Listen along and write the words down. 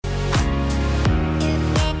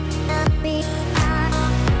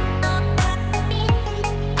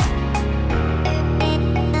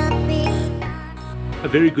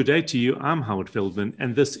very good day to you. I'm Howard Feldman,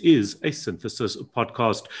 and this is a Synthesis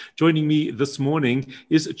podcast. Joining me this morning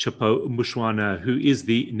is Chipo Mushwana, who is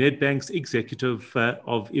the Nedbank's Executive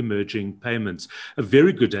of Emerging Payments. A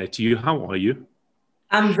very good day to you. How are you?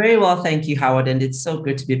 I'm very well, thank you, Howard, and it's so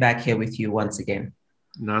good to be back here with you once again.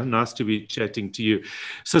 Nice to be chatting to you.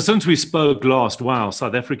 So since we spoke last, wow,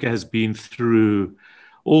 South Africa has been through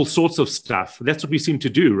all sorts of stuff. That's what we seem to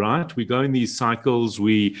do, right? We go in these cycles,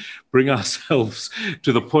 we bring ourselves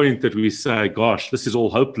to the point that we say, gosh, this is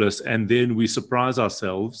all hopeless. And then we surprise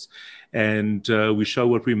ourselves and we show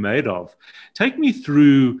what we're made of. Take me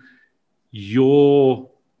through your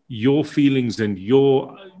feelings and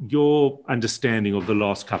your understanding of the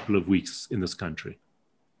last couple of weeks in this country.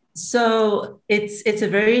 So it's a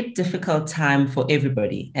very difficult time for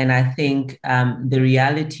everybody. And I think the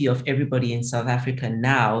reality of everybody in South Africa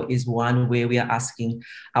now is one where we are asking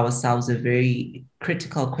ourselves a very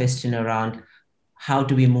critical question around how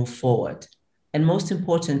do we move forward? And most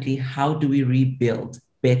importantly, how do we rebuild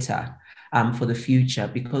better for the future?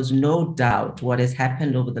 Because no doubt what has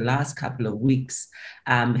happened over the last couple of weeks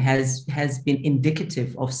has been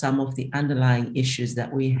indicative of some of the underlying issues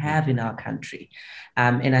that we have in our country.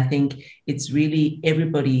 And I think it's really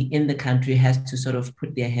everybody in the country has to sort of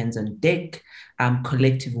put their hands on deck,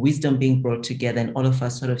 collective wisdom being brought together, and all of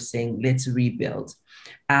us sort of saying, let's rebuild.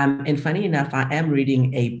 And funny enough, I am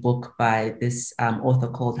reading a book by this author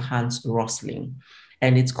called Hans Rosling,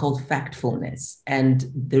 and it's called Factfulness. And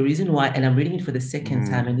the reason why, and I'm reading it for the second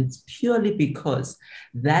time, and it's purely because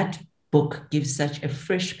that book gives such a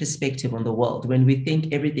fresh perspective on the world. When we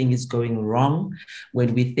think everything is going wrong,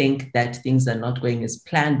 when we think that things are not going as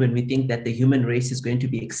planned, when we think that the human race is going to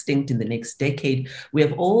be extinct in the next decade, we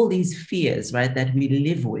have all these fears, right, that we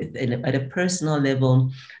live with at a personal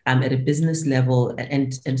level, at a business level,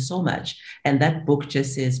 and so much. And that book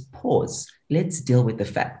just says, pause, let's deal with the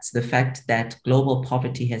facts. The fact that global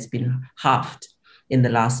poverty has been halved in the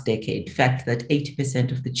last decade, the fact that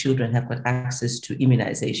 80% of the children have got access to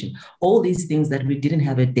immunization, all these things that we didn't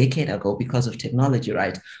have a decade ago because of technology,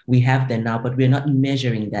 right? We have them now, but we're not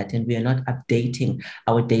measuring that and we are not updating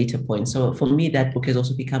our data points. So for me, that book has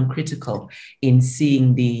also become critical in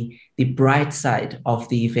seeing the bright side of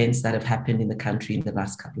the events that have happened in the country in the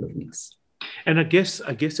last couple of weeks. And I guess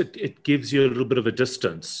it gives you a little bit of a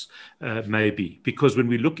distance, maybe, because when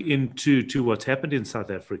we look into what's happened in South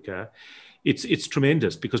Africa, it's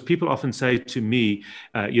tremendous, because people often say to me,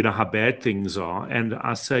 how bad things are. And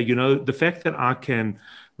I say, the fact that I can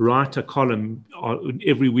write a column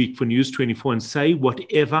every week for News 24 and say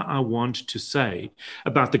whatever I want to say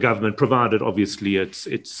about the government, provided obviously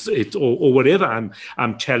it's or whatever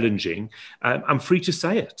I'm challenging, I'm free to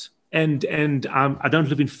say it. And I don't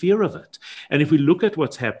live in fear of it. And if we look at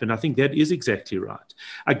what's happened, I think that is exactly right.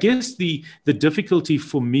 I guess the difficulty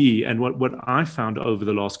for me and what I found over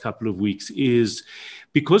the last couple of weeks is,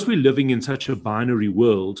 because we're living in such a binary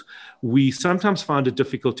world, we sometimes find it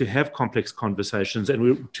difficult to have complex conversations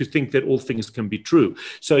and to think that all things can be true.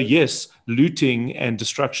 So yes, looting and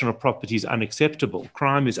destruction of property is unacceptable.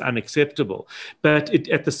 Crime is unacceptable. But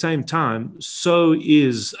at the same time, so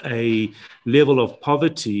is a level of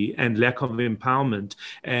poverty and lack of empowerment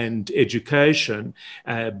and education,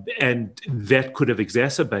 and that could have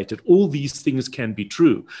exacerbated. All these things can be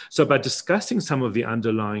true. So by discussing some of the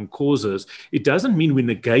underlying causes, it doesn't mean we're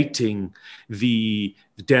negating the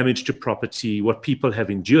damage to property, what people have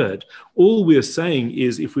endured. All we're saying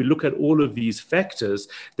is, if we look at all of these factors,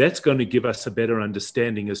 that's going to give us a better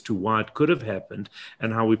understanding as to why it could have happened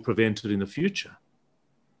and how we prevent it in the future.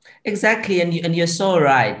 Exactly. And you're so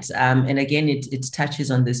right. And again, it touches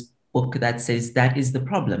on this book that says that is the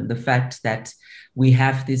problem, the fact that we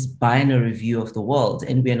have this binary view of the world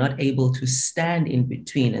and we are not able to stand in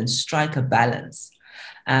between and strike a balance.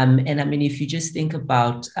 And I mean, if you just think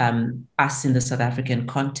about us in the South African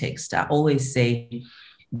context, I always say,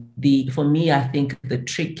 for me, I think the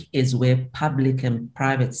trick is where public and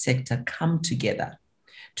private sector come together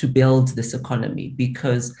to build this economy,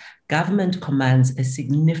 because government commands a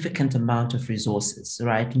significant amount of resources,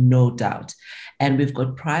 right? No doubt. And we've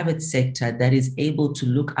got private sector that is able to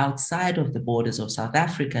look outside of the borders of South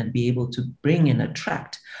Africa and be able to bring and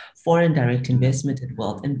attract foreign direct investment and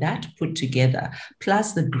wealth. And that put together,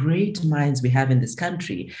 plus the great minds we have in this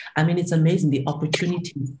country, I mean, it's amazing. The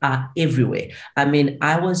opportunities are everywhere. I mean,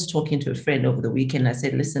 I was talking to a friend over the weekend. I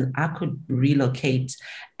said, listen, I could relocate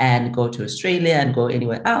and go to Australia and go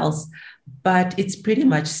anywhere else, but it's pretty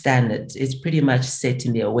much standard. It's pretty much set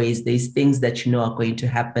in their ways. There's things that you know are going to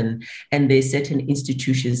happen, and there's certain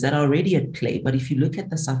institutions that are already at play. But if you look at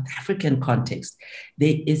the South African context,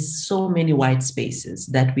 there is so many white spaces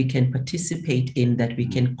that we can participate in, that we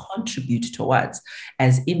can contribute towards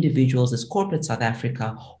as individuals, as corporate South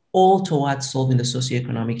Africa, all towards solving the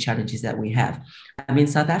socioeconomic challenges that we have. I mean,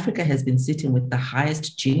 South Africa has been sitting with the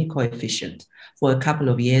highest Gini coefficient for a couple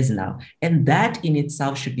of years now. And that in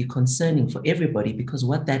itself should be concerning for everybody, because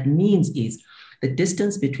what that means is the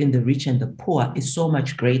distance between the rich and the poor is so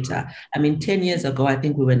much greater. I mean, 10 years ago, I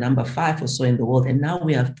think we were number 5 or so in the world, and now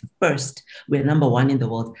we are the first. We're number 1 in the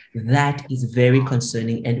world. That is very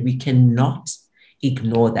concerning, and we cannot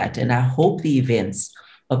ignore that. And I hope the events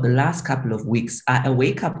of the last couple of weeks are a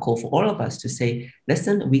wake-up call for all of us to say,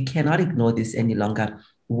 listen, we cannot ignore this any longer.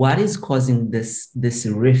 What is causing this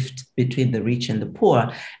rift between the rich and the poor?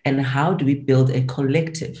 And how do we build a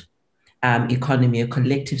collective economy, a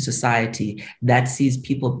collective society that sees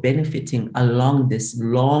people benefiting along this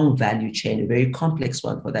long value chain, a very complex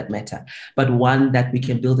one for that matter, but one that we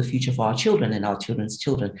can build a future for our children and our children's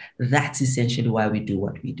children? That's essentially why we do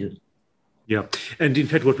what we do. Yeah. And in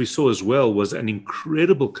fact, what we saw as well was an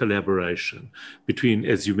incredible collaboration between,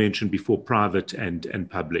 as you mentioned before, private and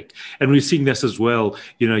public. And we're seeing this as well.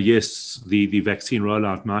 You know, yes, the vaccine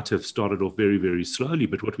rollout might have started off very, very slowly,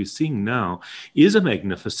 but what we're seeing now is a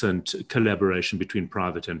magnificent collaboration between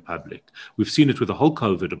private and public. We've seen it with the whole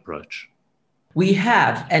COVID approach. We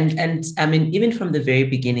have, and I mean, even from the very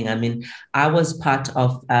beginning, I mean, I was part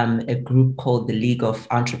of a group called the League of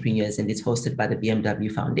Entrepreneurs, and it's hosted by the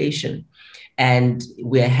BMW Foundation. And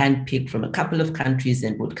we're handpicked from a couple of countries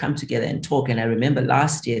and would come together and talk. And I remember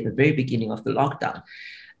last year, the very beginning of the lockdown,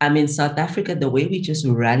 I mean, South Africa, the way we just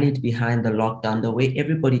rallied behind the lockdown, the way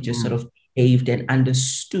everybody just sort of behaved and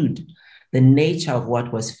understood the nature of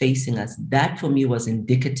what was facing us, that for me was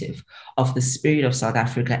indicative of the spirit of South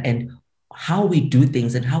Africa and how we do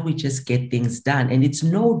things and how we just get things done. And it's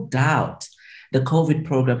no doubt the COVID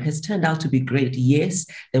program has turned out to be great. Yes,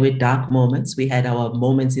 there were dark moments. We had our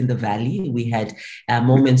moments in the valley. We had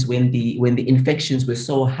moments when the infections were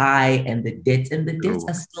so high and the deaths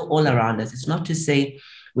are still all around us. It's not to say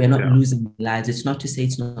we're not losing lives. It's not to say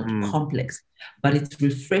it's not complex, but it's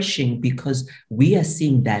refreshing because we are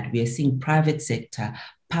seeing that. We are seeing private sector,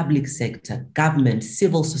 public sector, government,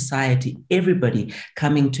 civil society, everybody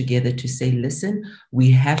coming together to say, listen, we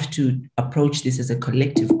have to approach this as a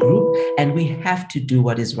collective group and we have to do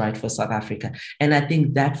what is right for South Africa. And I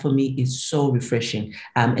think that for me is so refreshing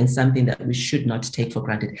and something that we should not take for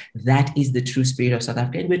granted. That is the true spirit of South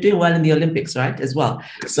Africa. And we're doing well in the Olympics, right, as well.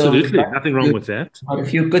 Absolutely, so, nothing wrong with that. A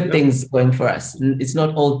few good things going for us. It's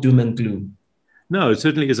not all doom and gloom. No, it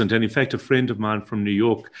certainly isn't. And in fact, a friend of mine from New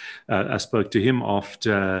York, I spoke to him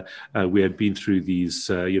after we had been through these,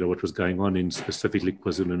 what was going on in specifically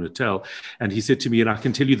KwaZulu-Natal. And he said to me, and I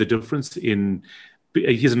can tell you the difference in,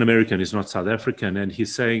 he's an American, he's not South African. And he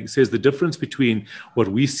says the difference between what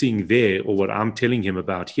we're seeing there or what I'm telling him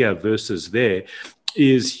about here versus there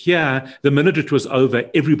is here, the minute it was over,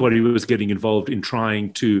 everybody was getting involved in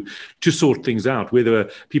trying to sort things out, whether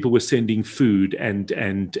people were sending food and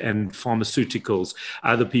pharmaceuticals,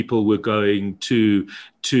 other people were going to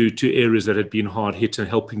areas that had been hard hit and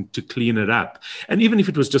helping to clean it up. And even if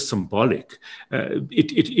it was just symbolic,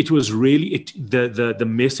 it was really, the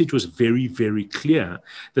message was very, very clear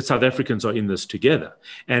that South Africans are in this together.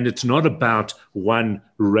 And it's not about one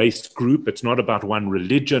race group. It's not about one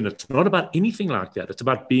religion. It's not about anything like that. It's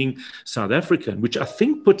about being South African, which I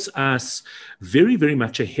think puts us very, very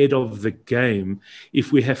much ahead of the game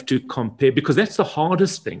if we have to compare, because that's the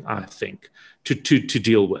hardest thing, I think, to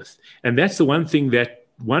deal with. And that's the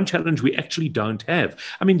one challenge we actually don't have.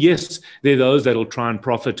 I mean, yes, there are those that will try and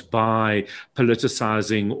profit by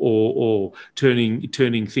politicizing or turning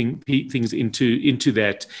things into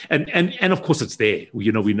that. And of course it's there.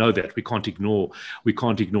 We know that. We can't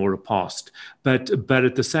ignore a past. But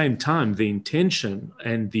at the same time, the intention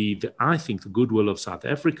and I think the goodwill of South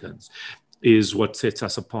Africans is what sets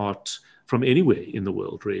us apart from anywhere in the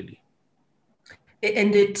world, really.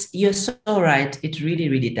 And you're so right. It really,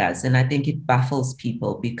 really does. And I think it baffles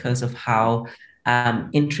people because of how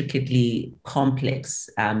intricately complex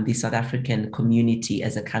the South African community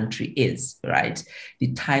as a country is, right?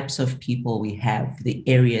 The types of people we have, the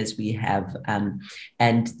areas we have,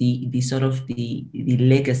 and the sort of the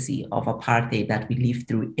legacy of apartheid that we live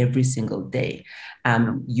through every single day.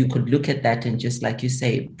 You could look at that and just, like you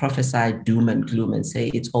say, prophesy doom and gloom and say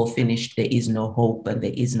it's all finished, there is no hope and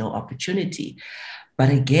there is no opportunity. But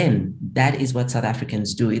again, that is what South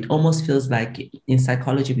Africans do. It almost feels like in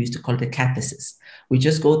psychology, we used to call it a catharsis. We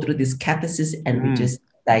just go through this catharsis and we just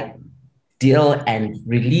like deal and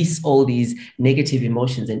release all these negative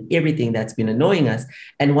emotions and everything that's been annoying us.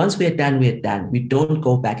 And once we're done, we're done. We don't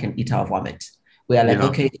go back and eat our vomit. We are like,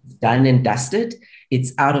 okay, it's done and dusted.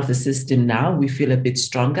 It's out of the system now. We feel a bit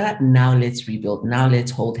stronger. Now let's rebuild. Now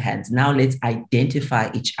let's hold hands. Now let's identify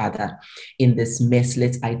each other in this mess.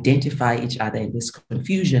 Let's identify each other in this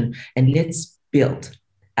confusion, and let's build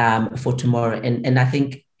for tomorrow. And I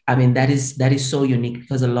think, I mean, that is so unique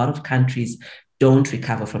because a lot of countries don't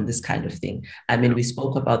recover from this kind of thing. I mean, we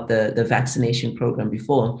spoke about the vaccination program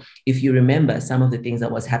before. If you remember some of the things that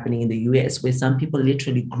was happening in the US, where some people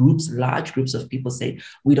literally large groups of people say,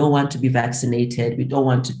 we don't want to be vaccinated, we don't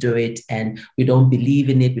want to do it, and we don't believe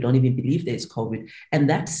in it, we don't even believe there's COVID. And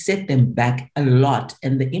that set them back a lot.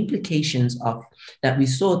 And the implications of that we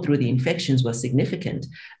saw through the infections were significant.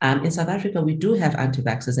 In South Africa, we do have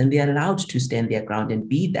anti-vaxxers, and they're allowed to stand their ground and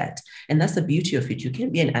be that. And that's the beauty of it. You can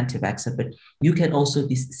be an anti-vaxxer, but you can also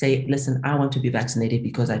say, listen, I want to be vaccinated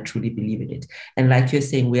because I truly believe in it. And like you're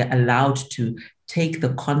saying, we're allowed to take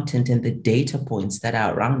the content and the data points that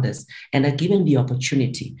are around us and are given the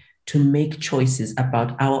opportunity to make choices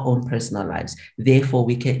about our own personal lives. Therefore,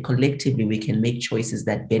 we can collectively make choices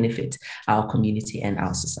that benefit our community and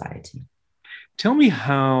our society. Tell me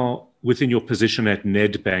how, within your position at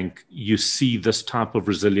Nedbank, you see this type of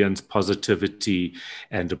resilience, positivity,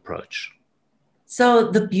 and approach.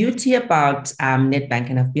 So the beauty about Nedbank,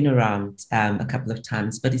 and I've been around a couple of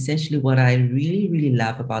times, but essentially what I really, really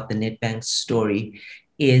love about the Nedbank story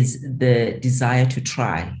is the desire to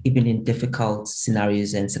try, even in difficult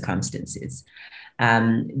scenarios and circumstances.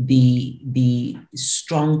 The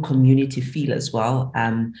strong community feel as well.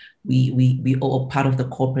 We all part of the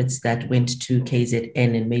corporates that went to KZN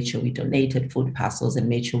and made sure we donated food parcels and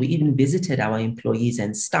made sure we even visited our employees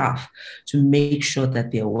and staff to make sure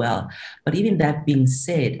that they're well. But even that being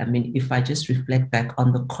said, I mean, if I just reflect back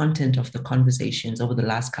on the content of the conversations over the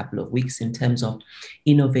last couple of weeks in terms of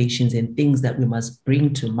innovations and things that we must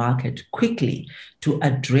bring to market quickly to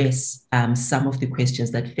address some of the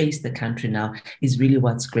questions that face the country now is really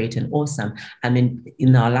what's great and awesome. I mean,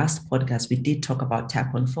 in our last podcast, we did talk about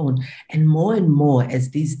tap on phone, and more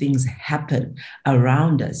as these things happen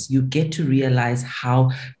around us, you get to realize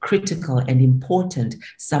how critical and important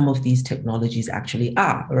some of these technologies actually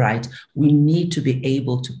are, right? We need to be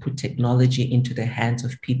able to put technology into the hands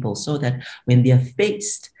of people so that when they're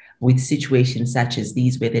faced with situations such as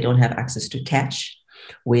these, where they don't have access to cash,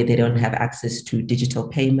 where they don't have access to digital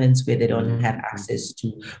payments, where they don't have access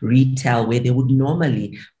to retail, where they would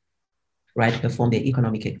normally, right, perform their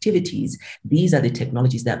economic activities. These are the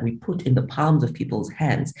technologies that we put in the palms of people's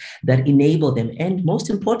hands that enable them, and most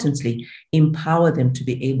importantly, empower them to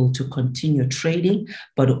be able to continue trading,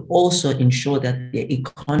 but also ensure that their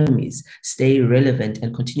economies stay relevant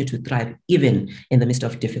and continue to thrive even in the midst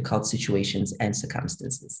of difficult situations and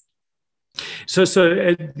circumstances. So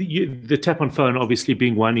the tap on phone obviously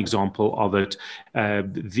being one example of it. Are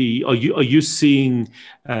you seeing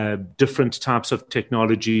different types of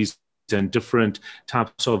technologies and different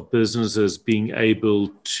types of businesses being able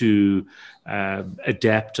to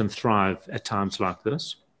adapt and thrive at times like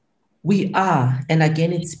this? We are, and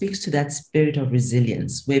again, it speaks to that spirit of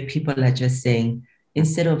resilience where people are just saying,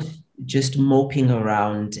 instead of just moping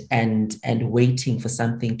around and waiting for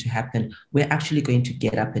something to happen, we're actually going to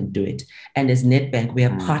get up and do it. And as Nedbank, we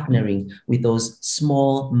are partnering with those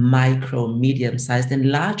small, micro, medium-sized, and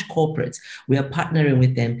large corporates. We are partnering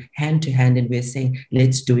with them hand to hand, and we're saying,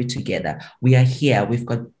 let's do it together. We are here. We've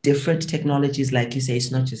got different technologies. Like you say, it's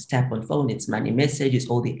not just tap on phone, it's money message, it's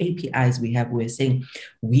all the APIs we have. We're saying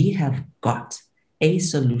we have got a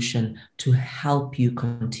solution to help you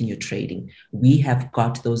continue trading. We have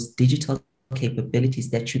got those digital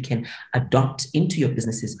capabilities that you can adopt into your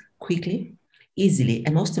businesses quickly, easily,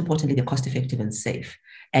 and most importantly, they're cost-effective and safe.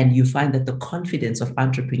 And you find that the confidence of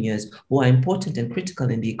entrepreneurs who are important and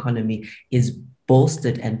critical in the economy is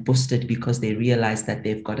bolstered and boosted because they realize that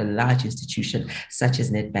they've got a large institution such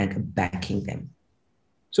as Nedbank backing them.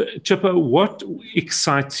 So, Chipo, what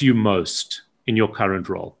excites you most in your current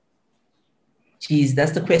role? Geez,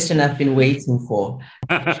 that's the question I've been waiting for.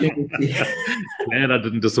 Man, I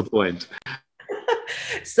didn't disappoint.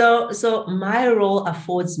 So my role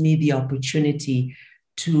affords me the opportunity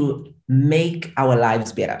to make our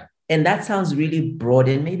lives better. And that sounds really broad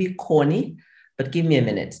and maybe corny, but give me a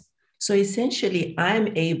minute. So essentially,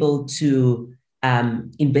 I'm able to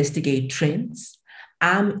investigate trends.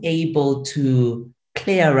 I'm able to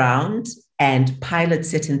play around and pilot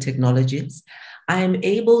certain technologies. I'm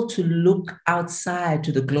able to look outside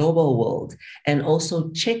to the global world and also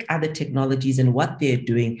check other technologies and what they're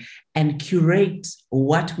doing and curate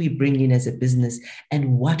what we bring in as a business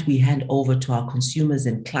and what we hand over to our consumers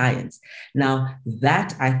and clients. Now,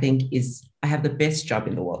 that I think I have the best job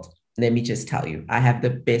in the world. Let me just tell you, I have the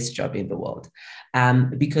best job in the world,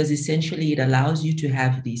 because essentially it allows you to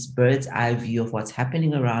have this bird's eye view of what's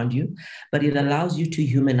happening around you, but it allows you to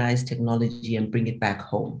humanize technology and bring it back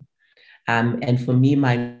home. And for me,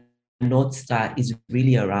 my North Star is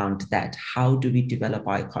really around that. How do we develop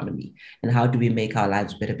our economy and how do we make our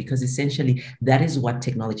lives better? Because essentially, that is what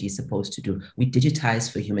technology is supposed to do. We digitize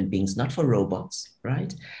for human beings, not for robots,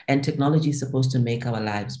 right? And technology is supposed to make our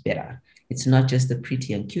lives better. It's not just the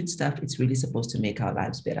pretty and cute stuff. It's really supposed to make our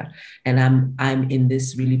lives better. And I'm in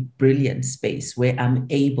this really brilliant space where I'm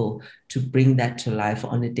able to bring that to life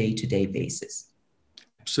on a day-to-day basis.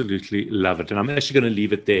 Absolutely love it. And I'm actually going to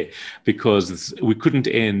leave it there because we couldn't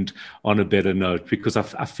end on a better note, because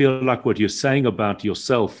I feel like what you're saying about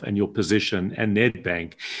yourself and your position and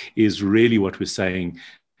Nedbank is really what we're saying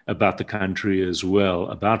about the country as well,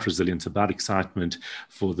 about resilience, about excitement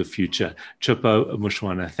for the future. Chipo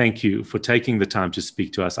Mushwana, thank you for taking the time to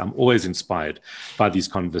speak to us. I'm always inspired by these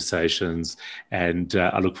conversations, and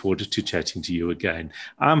I look forward to chatting to you again.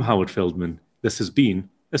 I'm Howard Feldman. This has been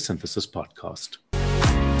a Synthesis Podcast.